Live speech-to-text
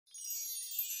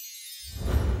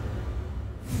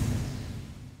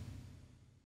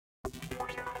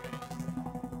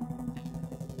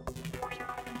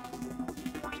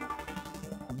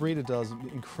Rita does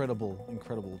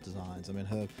incredible designs. I mean,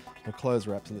 her clothes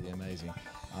are absolutely amazing,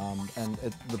 and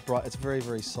it's very,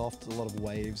 very soft. A lot of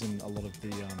waves in a lot of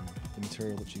the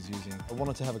material that she's using. I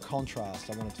wanted to have a contrast.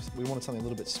 We wanted something a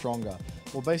little bit stronger.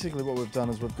 Well, basically what we've done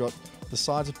is we've got the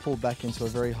sides are pulled back into a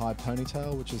very high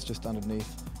ponytail, which is just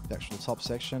underneath the actual top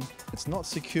section. It's not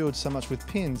secured so much with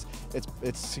pins.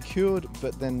 It's secured,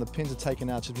 but then the pins are taken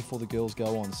out just before the girls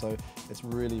go on. So it's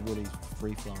really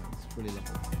free flowing. It's really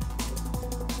lovely.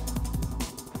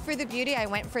 For the beauty, I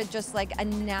went for just like a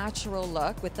natural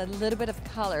look with a little bit of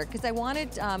color because I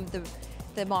wanted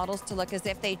the models to look as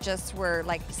if they just were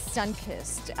like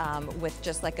sun-kissed with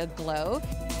just like a glow.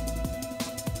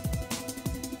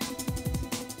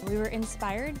 We were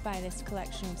inspired by this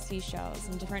collection of seashells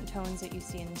and different tones that you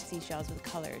see in seashells with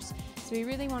colors. So we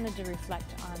really wanted to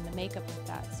reflect on the makeup of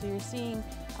that. So you're seeing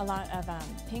a lot of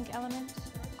pink elements,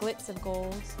 glitz of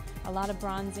golds, a lot of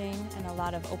bronzing, and a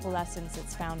lot of opalescence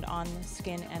that's found on the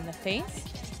skin and the face.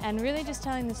 And really just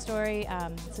telling the story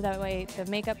so that way the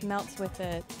makeup melts with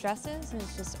the dresses and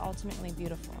it's just ultimately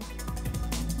beautiful.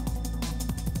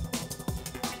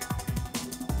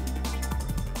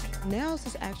 Nails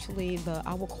is actually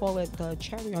I will call it the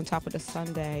cherry on top of the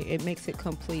sundae. It makes it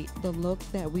complete. The look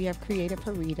that we have created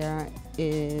for Rita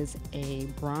is a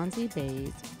bronzy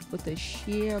base with a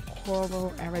sheer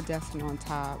coral iridescent on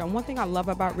top. And one thing I love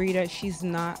about Rita, she's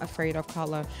not afraid of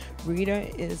color. Rita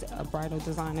is a bridal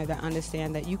designer that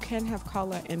understands that you can have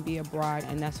color and be a bride,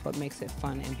 and that's what makes it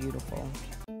fun and beautiful.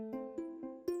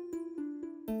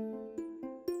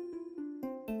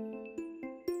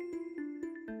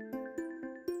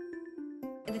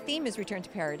 The theme is Return to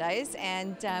Paradise,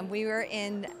 and we were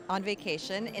on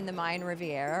vacation in the Mayan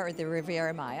Riviera, or the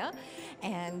Riviera Maya,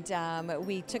 and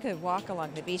we took a walk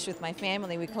along the beach with my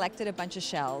family. We collected a bunch of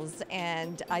shells,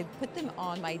 and I put them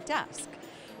on my desk.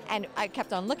 And I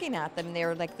kept on looking at them. They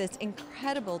were like this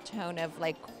incredible tone of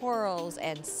like corals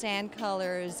and sand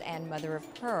colors and mother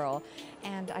of pearl.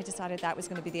 And I decided that was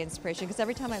going to be the inspiration, because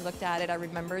every time I looked at it, I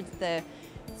remembered the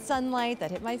sunlight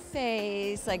that hit my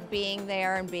face, like being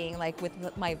there and being like with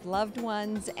my loved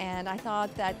ones. And I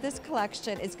thought that this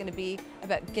collection is going to be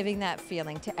about giving that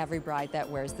feeling to every bride that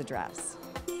wears the dress.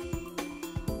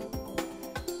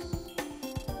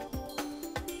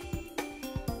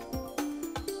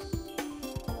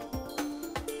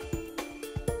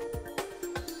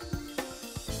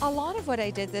 A lot of what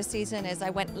I did this season is I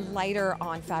went lighter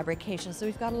on fabrication. So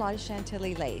we've got a lot of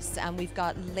Chantilly lace. We've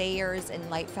got layers and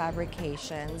light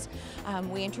fabrications.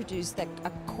 We introduced a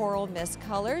coral mist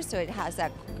color, so it has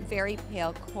that very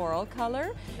pale coral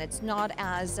color. It's not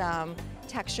as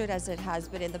textured as it has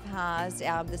been in the past.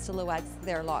 The silhouettes,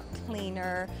 they're a lot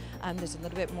cleaner. There's a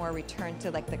little bit more return to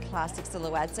like the classic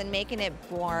silhouettes, and making it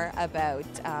more about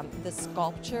the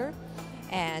sculpture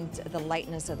and the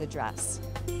lightness of the dress.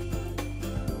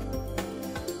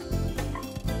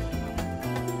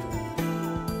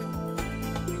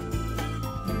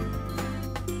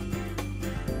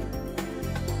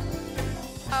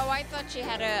 Oh, I thought she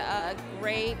had a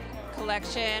great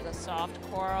collection, the soft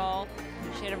coral.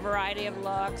 She had a variety of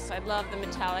looks. I love the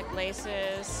metallic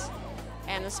laces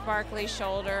and the sparkly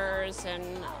shoulders, and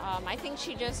I think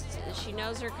she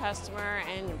knows her customer,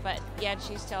 but yet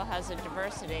she still has a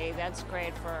diversity that's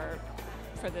great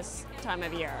for this time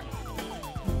of year.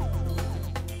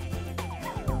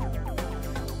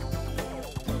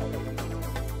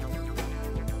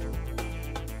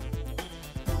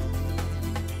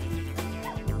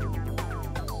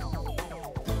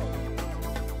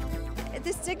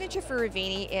 The signature for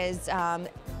Rivini is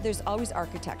there's always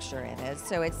architecture in it.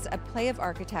 So it's a play of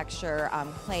architecture,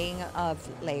 playing of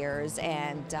layers,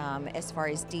 and as far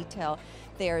as detail,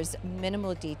 there's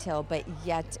minimal detail, but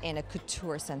yet in a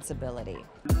couture sensibility.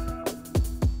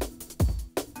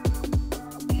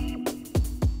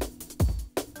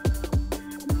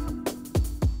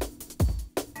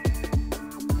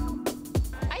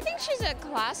 She's a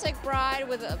classic bride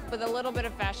with a little bit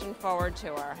of fashion forward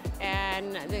to her,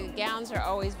 and the gowns are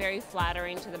always very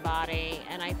flattering to the body,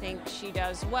 and I think she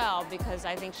does well because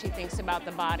I think she thinks about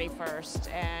the body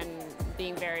first and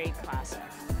being very classic.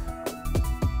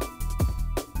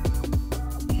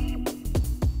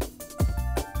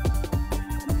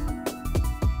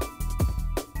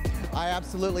 I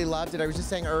absolutely loved it. I was just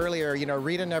saying earlier, you know,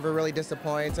 Rita never really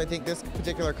disappoints. I think this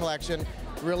particular collection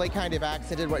really kind of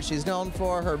accented what she's known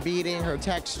for, her beading, her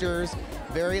textures,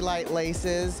 very light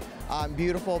laces,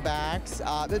 beautiful backs,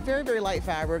 but very, very light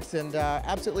fabrics, and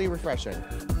absolutely refreshing.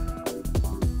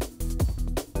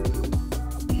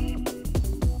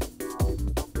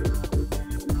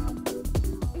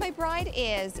 My bride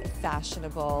is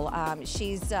fashionable.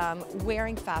 She's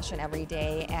wearing fashion every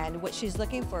day, and what she's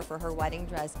looking for her wedding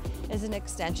dress is an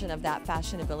extension of that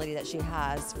fashionability that she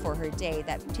has for her day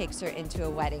that takes her into a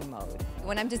wedding mode.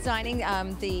 When I'm designing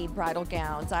the bridal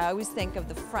gowns, I always think of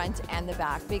the front and the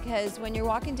back, because when you're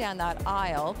walking down that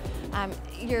aisle,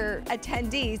 your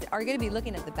attendees are going to be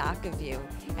looking at the back of you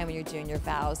and when you're doing your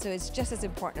vows. So it's just as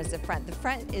important as the front. The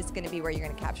front is going to be where you're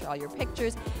going to capture all your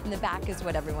pictures, and the back is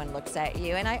what everyone looks at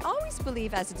you. And I always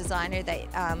believe as a designer that,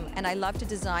 and I love to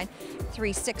design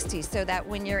 360, so that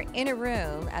when you're in a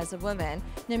room as a woman,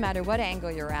 no matter what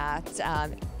angle you're at,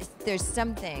 there's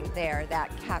something there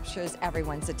that captures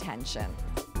everyone's attention.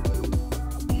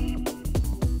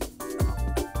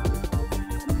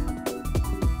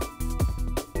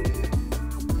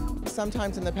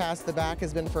 Sometimes in the past the back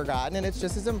has been forgotten, and it's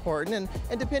just as important,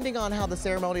 and depending on how the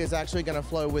ceremony is actually going to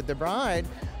flow with the bride,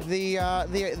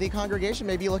 the congregation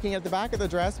may be looking at the back of the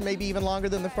dress, maybe even longer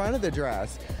than the front of the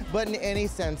dress. But in any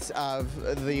sense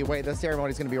of the way the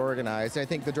ceremony is going to be organized, I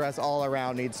think the dress all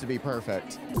around needs to be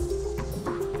perfect.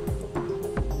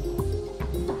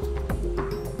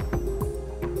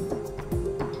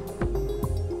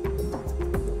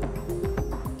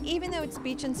 Even though it's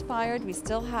beach inspired, we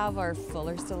still have our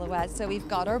fuller silhouettes. So we've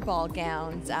got our ball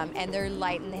gowns, and they're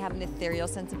light and they have an ethereal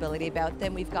sensibility about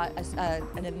them. We've got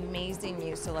an amazing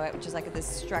new silhouette, which is like this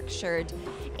structured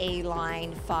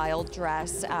A-line file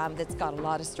dress that's got a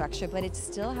lot of structure, but it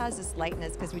still has this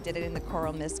lightness because we did it in the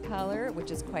coral mist color, which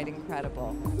is quite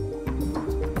incredible.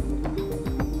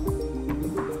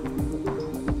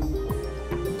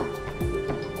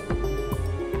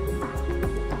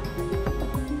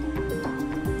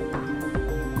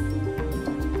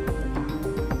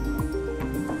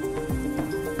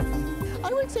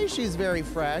 She's very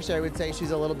fresh. I would say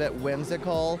she's a little bit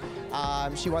whimsical.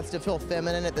 She wants to feel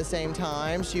feminine at the same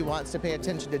time. She wants to pay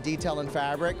attention to detail and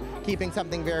fabric, keeping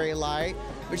something very light,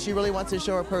 but she really wants to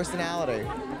show her personality.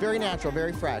 Very natural,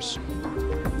 very fresh.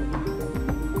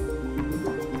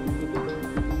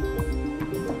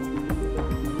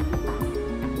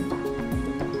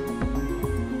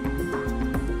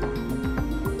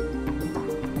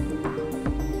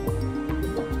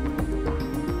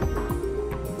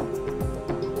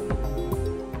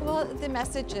 The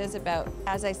message is about,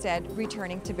 as I said,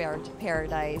 returning to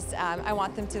paradise. I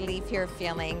want them to leave here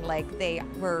feeling like they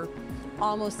were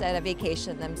almost at a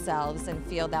vacation themselves and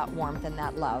feel that warmth and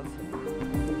that love.